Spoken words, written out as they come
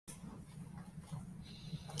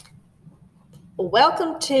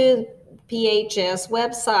Welcome to PHS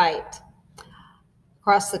website.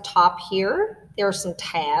 Across the top here, there are some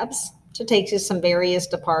tabs to take to some various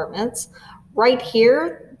departments. Right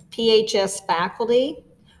here, PHS faculty.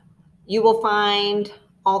 You will find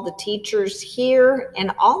all the teachers here,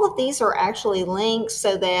 and all of these are actually links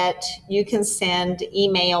so that you can send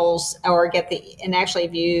emails or and actually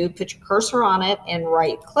if you put your cursor on it and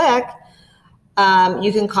right click,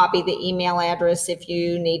 you can copy the email address if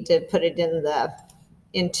you need to put it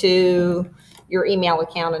into your email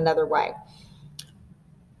account another way.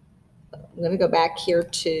 I'm going to go back here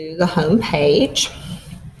to the home page.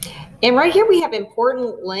 And right here we have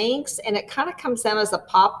important links, and it kind of comes down as a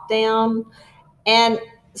pop down. And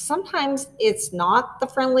sometimes it's not the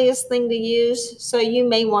friendliest thing to use, so you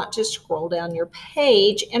may want to scroll down your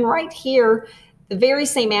page. And right here, the very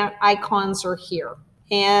same icons are here,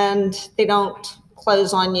 and they don't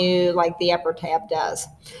close on you like the upper tab does.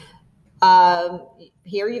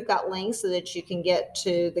 Here you've got links so that you can get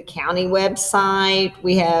to the county website.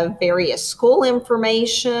 We have various school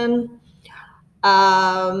information.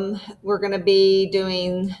 We're going to be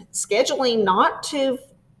doing scheduling not too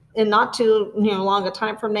long a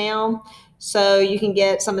time from now, so you can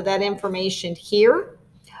get some of that information here.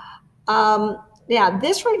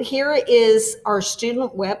 This right here is our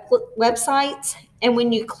student websites, and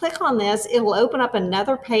when you click on this, it'll open up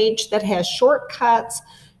another page that has shortcuts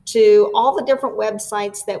to all the different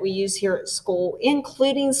websites that we use here at school,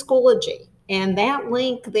 including Schoology. And that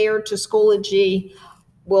link there to Schoology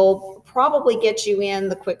will probably get you in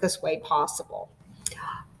the quickest way possible.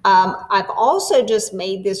 I've also just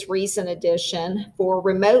made this recent addition for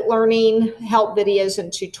remote learning help videos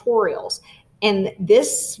and tutorials. And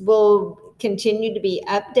this will continue to be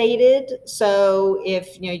updated. So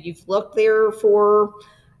if you've looked there for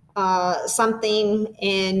something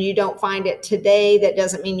and you don't find it today, that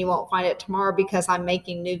doesn't mean you won't find it tomorrow, because I'm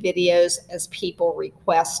making new videos as people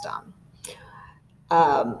request them.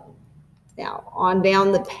 Now on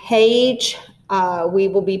down the page, we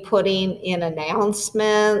will be putting in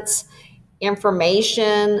announcements,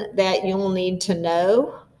 information that you'll need to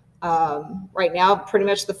know. Right now, pretty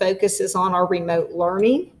much the focus is on our remote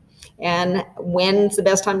learning and when's the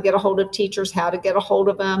best time to get a hold of teachers, how to get a hold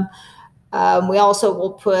of them. We also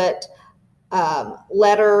will put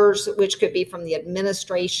letters, which could be from the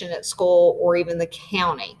administration at school or even the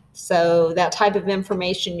county. So that type of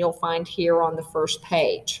information you'll find here on the first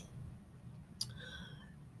page.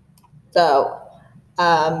 So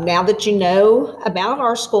now that you know about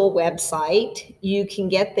our school website, you can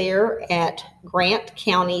get there at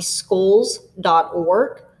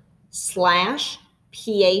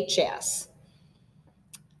grantcountyschools.org/PHS.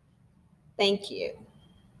 Thank you.